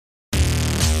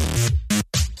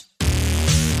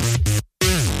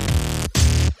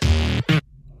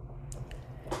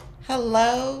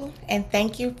Hello, and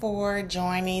thank you for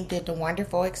joining the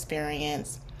Wonderful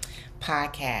Experience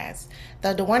podcast.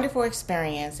 The Wonderful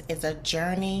Experience is a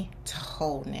journey to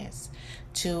wholeness,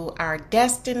 to our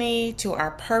destiny, to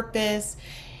our purpose.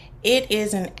 It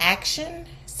is an action,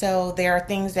 so there are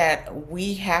things that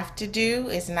we have to do.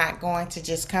 It's not going to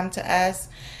just come to us,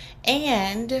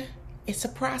 and it's a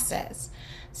process.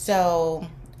 So,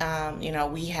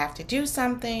 we have to do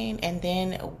something, and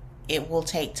then it will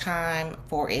take time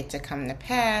for it to come to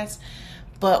pass,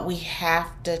 but we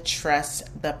have to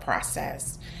trust the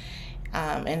process.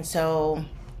 And so,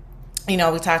 we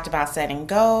talked about setting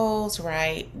goals,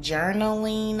 right?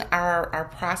 Journaling our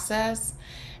process,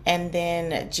 and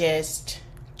then just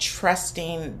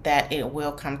trusting that it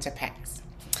will come to pass.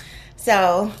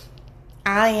 So,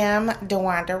 I am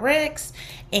DeWanda Ricks,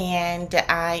 and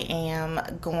I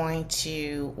am going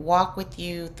to walk with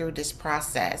you through this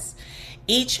process.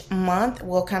 Each month,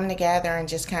 we'll come together and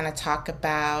just kind of talk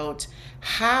about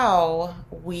how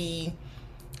we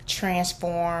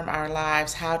transform our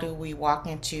lives. How do we walk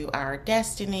into our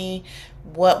destiny?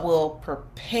 What will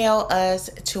propel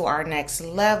us to our next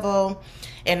level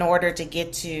in order to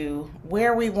get to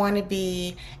where we want to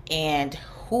be and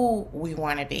who we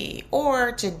want to be,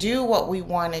 or to do what we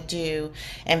want to do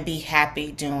and be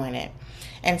happy doing it.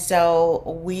 And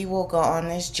so we will go on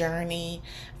this journey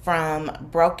from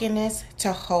brokenness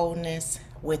to wholeness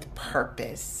with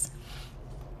purpose.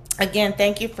 Again,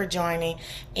 thank you for joining.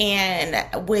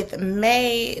 And with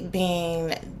May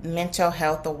being mental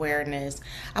health awareness,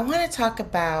 I want to talk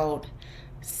about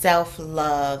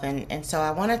self-love. And so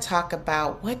I want to talk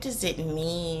about, what does it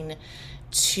mean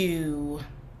to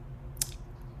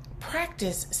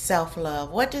practice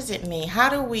self-love? What does it mean? How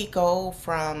do we go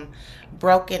from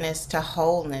brokenness to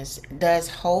wholeness? Does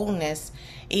wholeness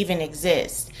even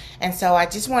exist? And so I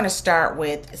just want to start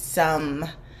with some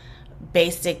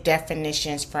basic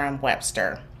definitions from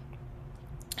Webster.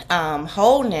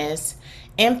 Wholeness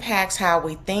impacts how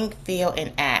we think, feel,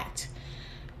 and act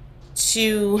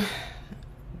to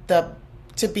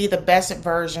be the best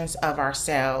versions of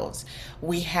ourselves.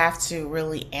 We have to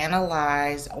really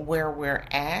analyze where we're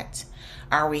at.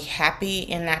 Are we happy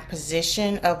in that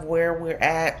position of where we're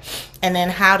at? And then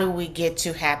how do we get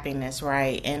to happiness,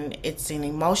 right? And it's an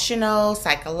emotional,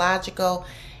 psychological,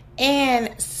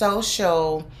 and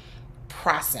social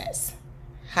process.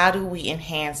 How do we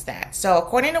enhance that? So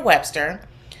according to Webster,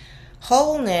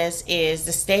 wholeness is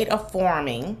the state of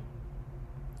forming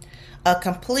a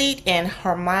complete and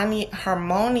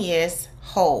harmonious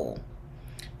whole,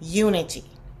 unity,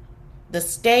 the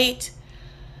state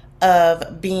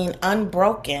of being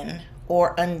unbroken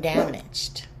or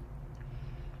undamaged.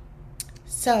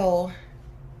 So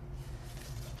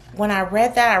when I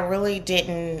read that, I really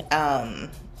didn't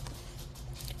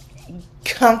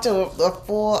come to a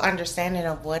full understanding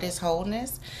of what is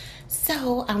wholeness.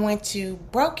 So I went to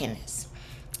brokenness.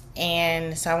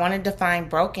 And so I want to define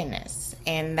brokenness.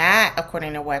 And that,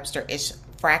 according to Webster, is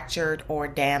fractured or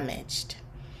damaged.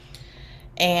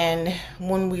 And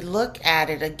when we look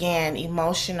at it again,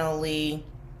 emotionally,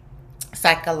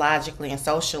 psychologically, and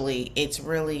socially, it's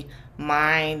really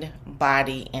mind,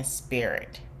 body, and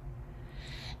spirit.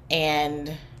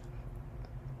 And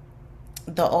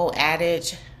the old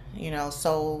adage,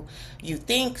 so you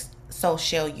think, so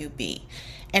shall you be.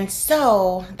 And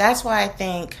so that's why I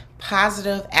think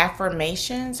positive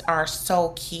affirmations are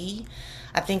so key.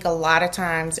 I think a lot of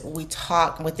times we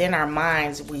talk within our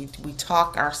minds, we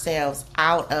talk ourselves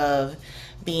out of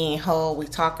being whole. We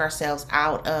talk ourselves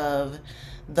out of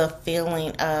the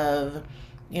feeling of,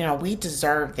 we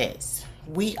deserve this.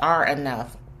 We are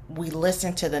enough. We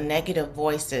listen to the negative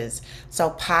voices.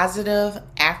 So positive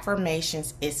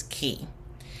affirmations is key.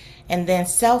 And then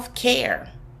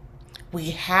self-care.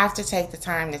 We have to take the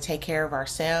time to take care of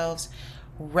ourselves.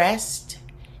 Rest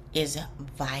is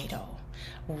vital.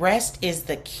 Rest is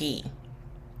the key.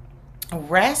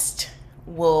 Rest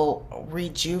will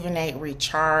rejuvenate,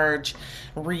 recharge,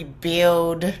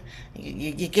 rebuild.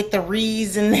 You get the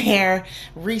re's in there.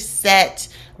 Reset.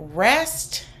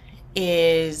 Rest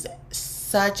is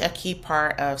such a key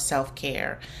part of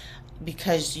self-care,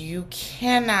 because you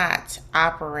cannot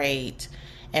operate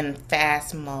in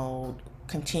fast mode,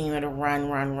 continuing to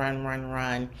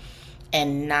run,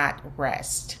 and not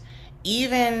rest.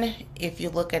 Even if you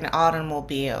look at an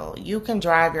automobile, you can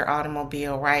drive your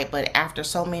automobile, right? But after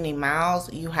so many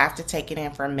miles, you have to take it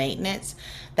in for maintenance.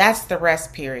 That's the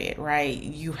rest period, right?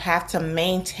 You have to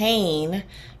maintain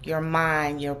your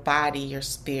mind, your body, your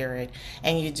spirit,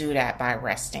 and you do that by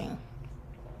resting.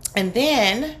 And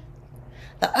then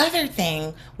The other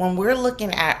thing, when we're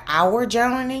looking at our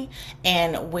journey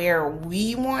and where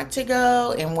we want to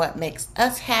go and what makes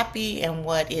us happy and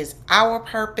what is our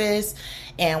purpose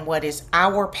and what is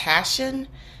our passion,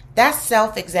 that's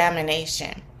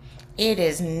self-examination. It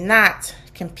is not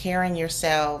comparing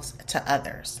yourselves to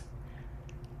others.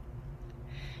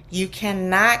 You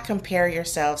cannot compare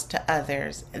yourselves to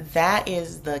others. That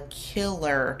is the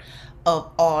killer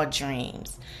of all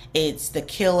dreams. It's the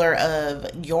killer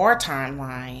of your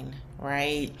timeline,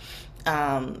 right?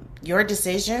 Your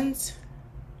decisions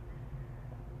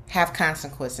have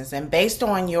consequences, and based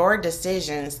on your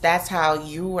decisions, that's how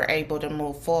you were able to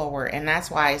move forward. And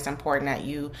that's why it's important that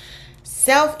you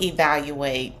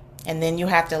self-evaluate, and then you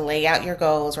have to lay out your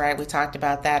goals, right? We talked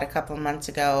about that a couple of months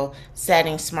ago.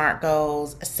 Setting smart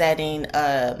goals, setting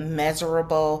a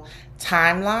measurable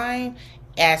timeline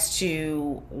as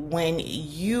to when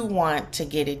you want to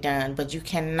get it done. But you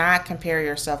cannot compare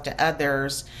yourself to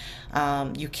others.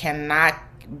 You cannot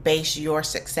base your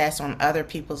success on other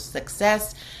people's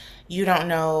success. You don't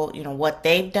know, what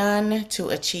they've done to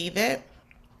achieve it.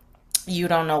 You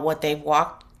don't know what they've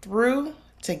walked through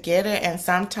to get it. And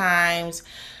sometimes,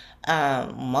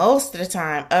 most of the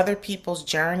time, other people's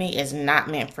journey is not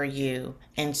meant for you.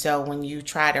 And so when you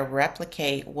try to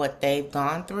replicate what they've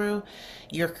gone through,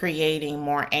 you're creating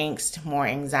more angst, more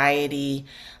anxiety,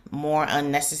 more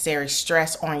unnecessary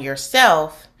stress on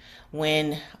yourself,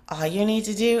 when all you need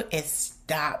to do is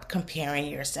stop comparing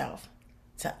yourself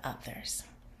to others.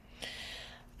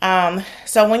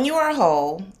 So when you are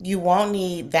whole, you won't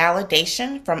need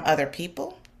validation from other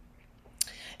people.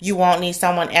 You won't need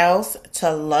someone else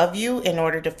to love you in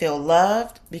order to feel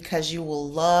loved, because you will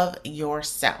love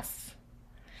yourself.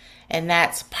 And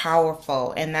that's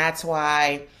powerful. And that's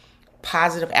why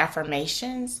positive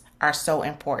affirmations are so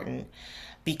important,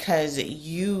 because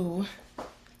you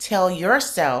tell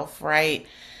yourself, right,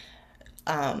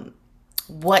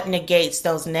 what negates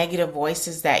those negative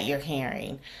voices that you're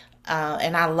hearing.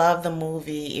 And I love the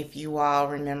movie, if you all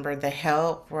remember The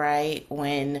Help, right?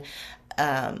 When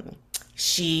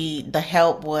the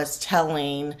help was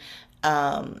telling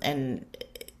and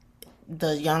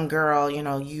the young girl,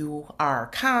 you are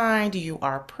kind, you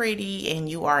are pretty, and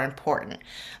you are important.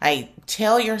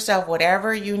 Tell yourself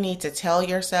whatever you need to tell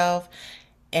yourself,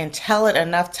 and tell it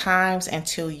enough times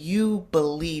until you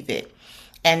believe it.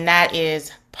 And that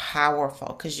is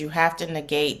powerful, because you have to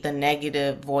negate the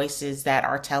negative voices that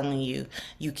are telling you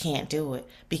you can't do it,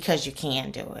 because you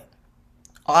can do it.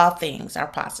 All things are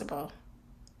possible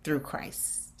through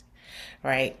Christ,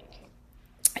 right?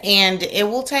 And it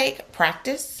will take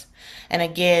practice. And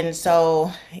again,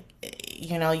 so,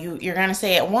 you're going to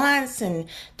say it once and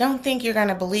don't think you're going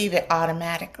to believe it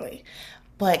automatically,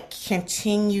 but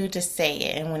continue to say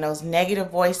it. And when those negative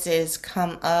voices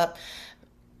come up,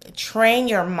 train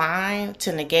your mind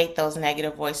to negate those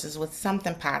negative voices with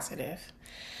something positive.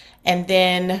 And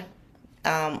then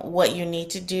what you need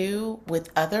to do with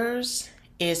others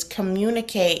is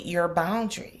communicate your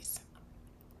boundaries.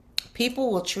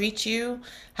 People will treat you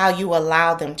how you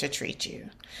allow them to treat you.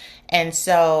 And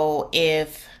so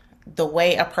if the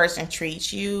way a person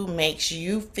treats you makes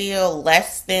you feel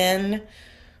less than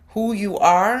who you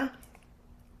are,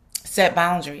 set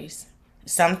boundaries.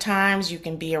 Sometimes you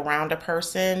can be around a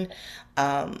person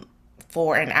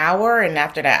for an hour, and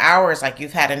after that hour, it's like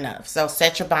you've had enough. So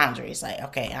set your boundaries. Like,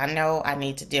 okay, I know I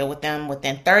need to deal with them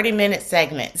within 30-minute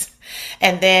segments,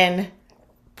 and then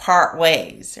part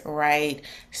ways, right?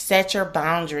 Set your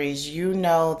boundaries. You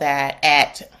know that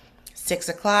at 6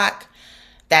 o'clock,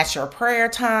 that's your prayer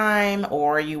time,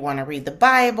 or you want to read the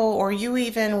Bible, or you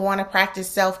even want to practice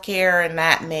self-care, and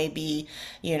that may be,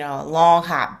 a long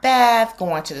hot bath,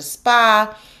 going to the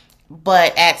spa.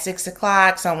 But at 6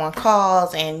 o'clock, someone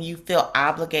calls and you feel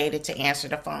obligated to answer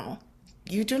the phone.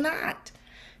 You do not.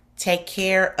 Take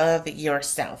care of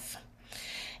yourself.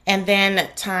 And then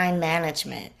time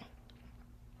management.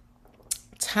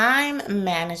 Time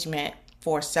management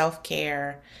for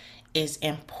self-care is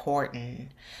important,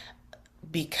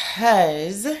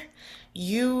 because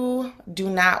you do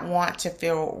not want to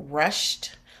feel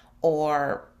rushed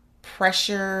or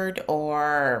pressured,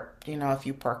 or if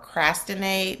you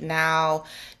procrastinate, now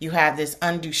you have this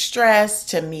undue stress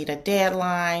to meet a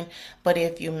deadline. But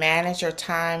if you manage your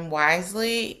time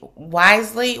wisely,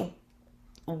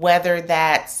 whether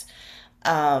that's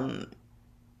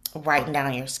writing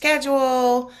down your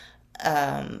schedule,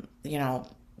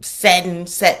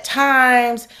 set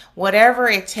times, whatever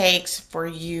it takes for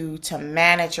you to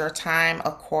manage your time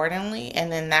accordingly.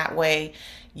 And then that way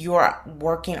you're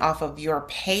working off of your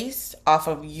pace, off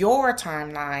of your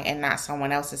timeline, and not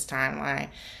someone else's timeline.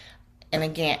 And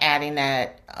again, adding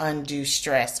that undue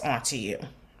stress onto you.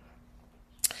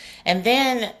 And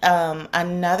then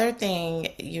another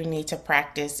thing you need to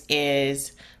practice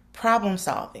is problem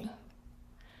solving.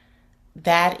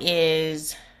 That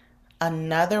is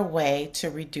another way to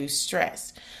reduce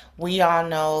stress. We all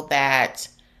know that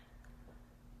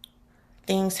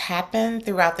things happen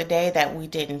throughout the day that we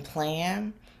didn't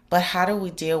plan, but how do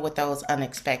we deal with those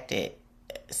unexpected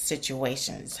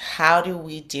situations? How do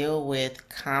we deal with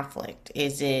conflict?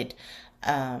 Is it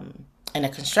in a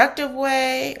constructive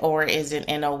way, or is it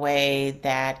in a way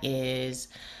that is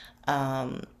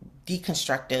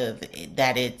deconstructive,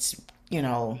 that it's,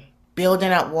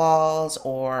 building up walls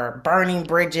or burning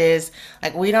bridges?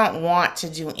 Like, we don't want to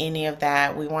do any of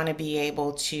that. We want to be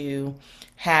able to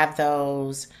have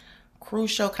those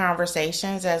crucial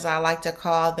conversations, as I like to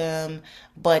call them,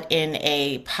 but in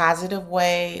a positive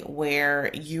way where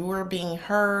you are being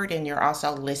heard and you're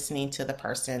also listening to the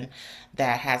person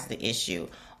that has the issue.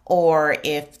 Or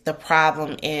if the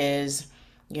problem is,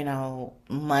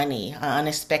 money, an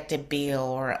unexpected bill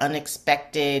or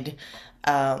unexpected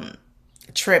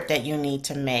trip that you need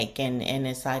to make, and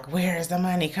it's like, where is the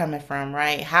money coming from,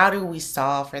 right? How do we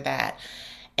solve for that?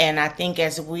 And I think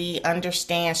as we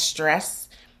understand stress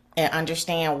and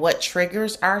understand what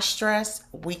triggers our stress,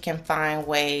 we can find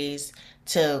ways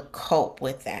to cope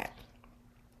with that.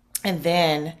 And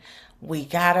then we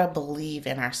gotta believe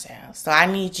in ourselves. So I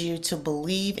need you to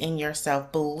believe in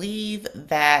yourself. Believe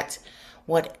that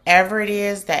whatever it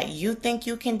is that you think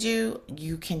you can do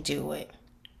it.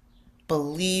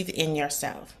 Believe in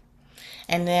yourself.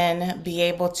 And then be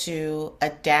able to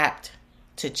adapt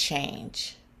to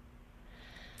change.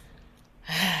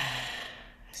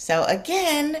 So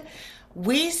again,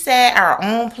 we set our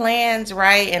own plans,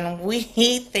 right? And we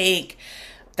think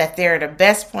that they're the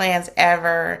best plans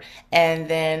ever. And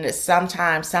then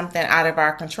sometimes something out of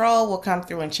our control will come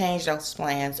through and change those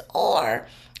plans. Or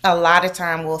a lot of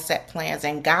time we'll set plans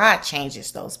and God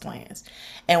changes those plans.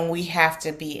 And we have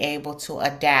to be able to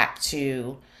adapt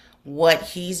to what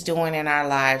He's doing in our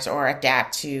lives, or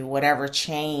adapt to whatever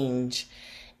change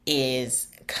is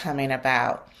coming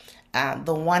about.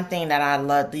 The one thing that I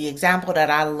love, the example that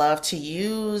I love to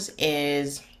use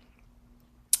is,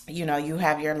 you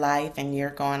have your life and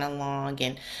you're going along,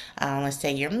 and let's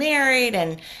say you're married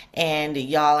and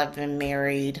y'all have been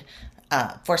married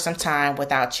for some time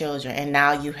without children, and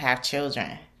now you have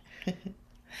children.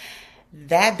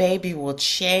 That baby will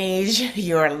change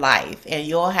your life, and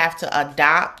you'll have to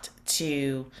adopt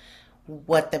to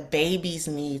what the baby's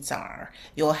needs are.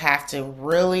 You'll have to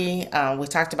really, we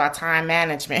talked about time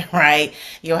management, right?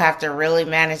 You'll have to really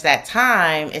manage that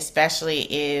time, especially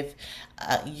if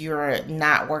you're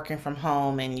not working from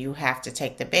home and you have to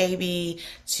take the baby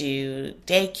to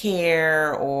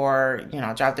daycare, or,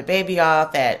 drop the baby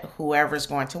off at whoever's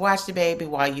going to watch the baby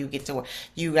while you get to work.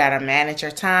 You got to manage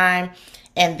your time.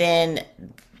 And then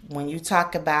when you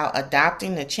talk about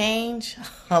adopting the change,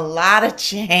 a lot of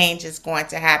change is going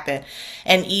to happen.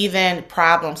 And even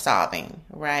problem solving,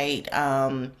 right?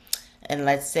 And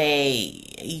let's say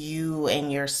you and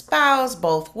your spouse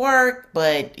both work,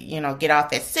 but, get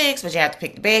off at 6, but you have to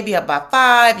pick the baby up by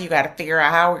 5. You got to figure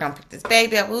out how we're going to pick this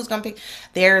baby up. Who's going to pick?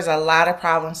 There's a lot of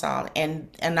problem solving.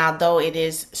 And although it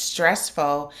is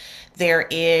stressful, there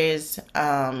is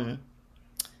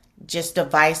just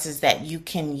devices that you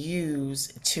can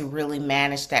use to really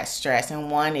manage that stress. And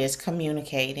one is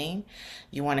communicating.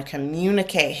 You want to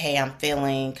communicate, hey, I'm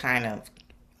feeling kind of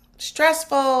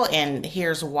stressful and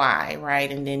here's why,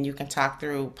 right? And then you can talk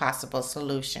through possible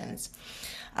solutions.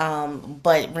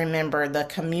 But remember, the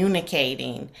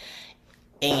communicating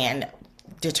and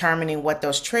determining what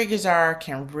those triggers are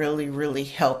can really, really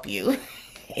help you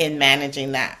in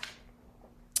managing that.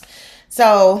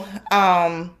 So,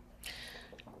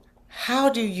 how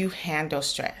do you handle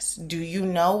stress? Do you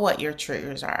know what your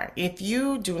triggers are? If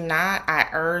you do not, I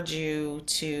urge you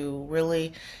to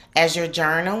really, as you're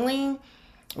journaling,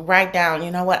 write down,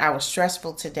 I was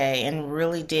stressful today, and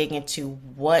really dig into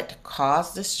what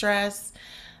caused the stress.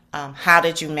 How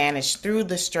did you manage through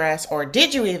the stress, or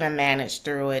did you even manage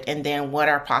through it? And then what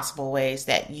are possible ways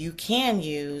that you can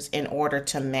use in order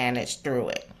to manage through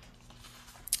it?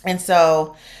 And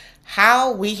so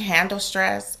how we handle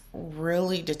stress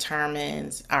really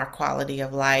determines our quality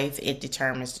of life. It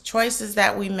determines the choices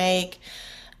that we make.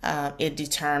 It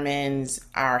determines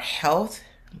our health,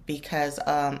 because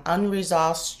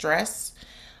unresolved stress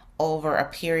over a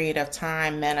period of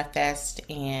time manifests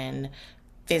in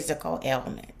physical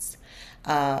ailments.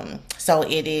 So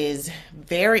it is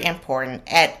very important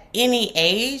at any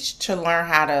age to learn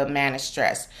how to manage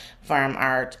stress, from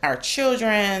our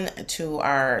children to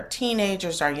our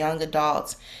teenagers, our young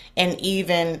adults, and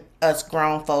even us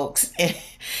grown folks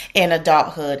in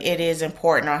adulthood. It is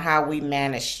important on how we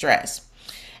manage stress.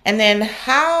 And then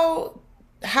how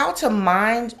to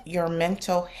mind your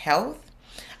mental health.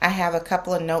 I have a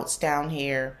couple of notes down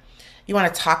here. You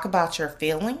want to talk about your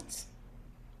feelings.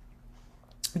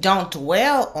 Don't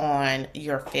dwell on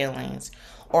your feelings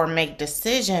or make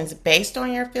decisions based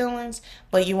on your feelings,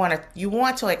 but you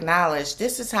want to acknowledge,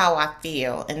 this is how I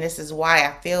feel and this is why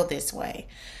I feel this way.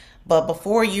 But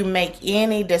before you make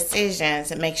any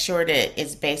decisions, make sure that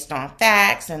it's based on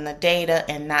facts and the data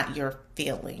and not your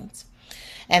feelings.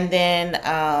 And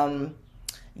then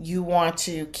you want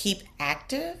to keep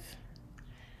active,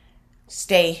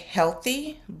 stay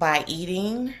healthy by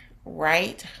eating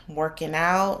right, working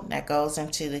out. That goes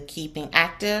into the keeping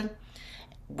active,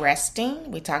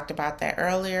 resting. We talked about that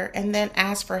earlier. And then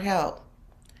ask for help.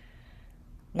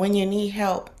 When you need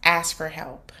help, ask for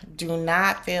help. Do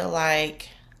not feel like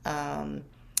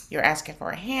you're asking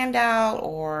for a handout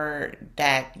or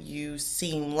that you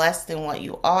seem less than what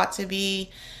you ought to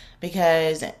be,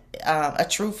 because a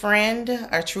true friend,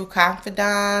 a true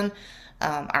confidant,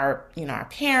 our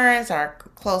parents, our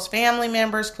close family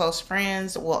members, close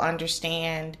friends will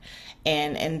understand,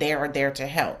 and they're there to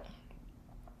help.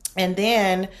 And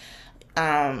then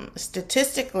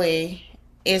statistically,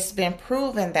 it's been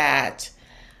proven that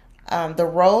the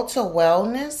road to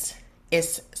wellness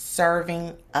is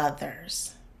serving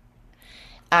others.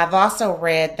 I've also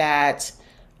read that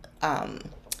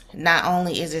not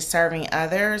only is it serving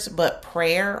others, but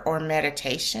prayer or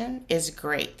meditation is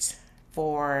great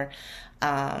for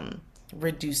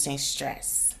reducing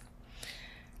stress.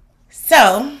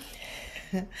 So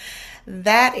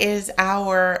that is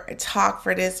our talk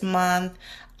for this month.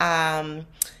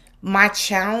 My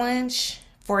challenge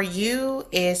for you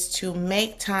is to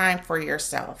make time for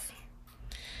yourself.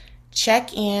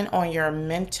 Check in on your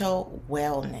mental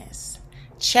wellness.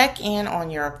 Check in on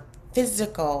your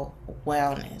physical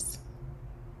wellness.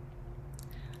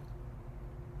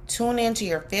 Tune into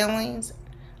your feelings.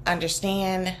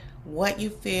 Understand what you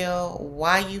feel,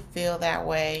 why you feel that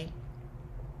way.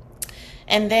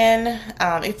 And then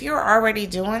if you're already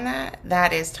doing that,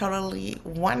 that is totally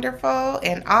wonderful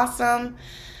and awesome.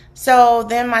 So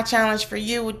then my challenge for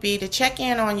you would be to check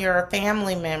in on your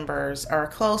family members or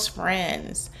close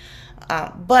friends.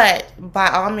 But by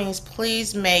all means,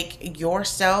 please make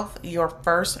yourself your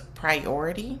first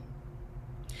priority.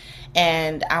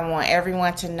 And I want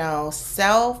everyone to know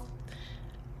self-care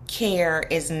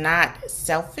is not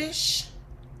selfish.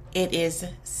 It is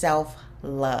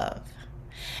self-love.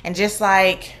 And just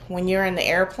like when you're in the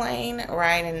airplane,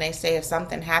 right, and they say if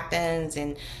something happens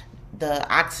and the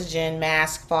oxygen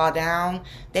mask fall down,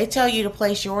 they tell you to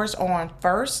place yours on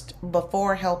first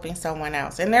before helping someone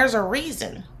else. And there's a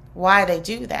reason why they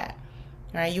do that,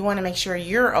 right? You want to make sure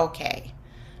you're okay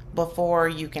before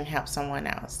you can help someone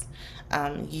else.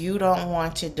 You don't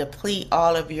want to deplete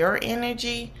all of your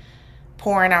energy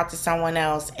pouring out to someone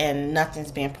else and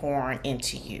nothing's been pouring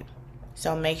into you.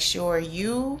 So make sure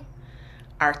you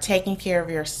are taking care of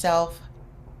yourself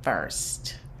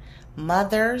first.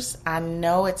 Mothers, I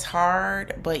know it's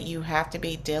hard, but you have to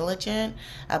be diligent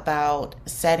about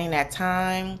setting that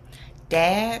time.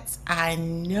 Dads, I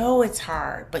know it's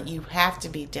hard, but you have to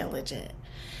be diligent.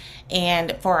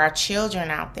 And for our children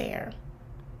out there,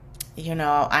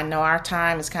 I know our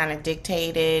time is kind of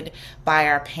dictated by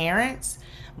our parents,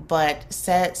 but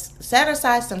set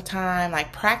aside some time,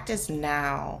 like practice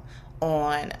now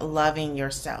on loving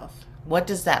yourself. What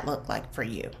does that look like for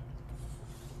you?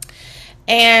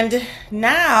 And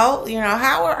now,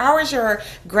 how is your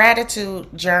gratitude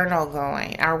journal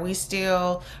going? Are we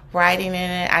still writing in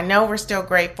it? I know we're still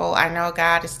grateful. I know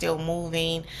God is still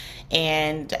moving,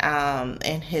 and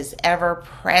His ever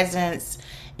presence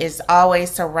is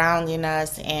always surrounding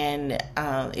us. And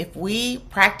if we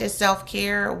practice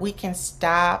self-care, we can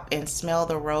stop and smell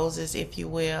the roses, if you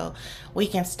will. We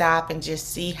can stop and just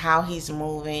see how He's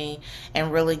moving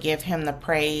and really give Him the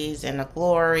praise and the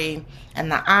glory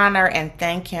and the honor and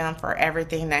thank Him for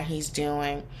everything that He's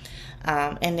doing.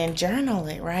 And then journal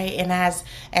it, right? And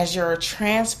as you're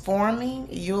transforming,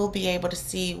 you'll be able to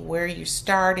see where you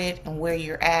started and where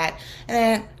you're at, and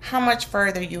then how much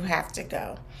further you have to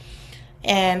go.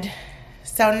 And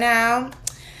so now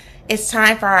it's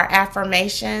time for our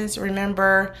affirmations.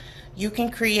 Remember, You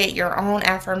can create your own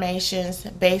affirmations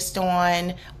based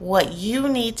on what you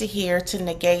need to hear to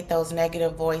negate those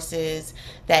negative voices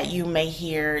that you may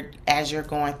hear as you're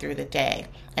going through the day.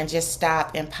 And just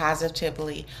stop and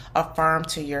positively affirm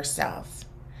to yourself.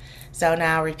 So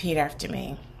now repeat after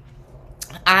me.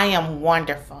 I am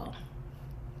wonderful.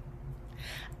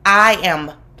 I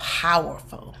am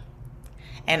powerful.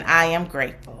 And I am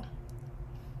grateful.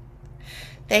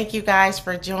 Thank you guys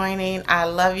for joining. I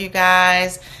love you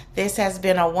guys. This has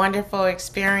been a wonderful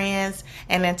experience.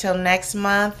 And until next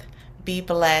month, be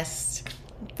blessed.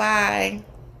 Bye.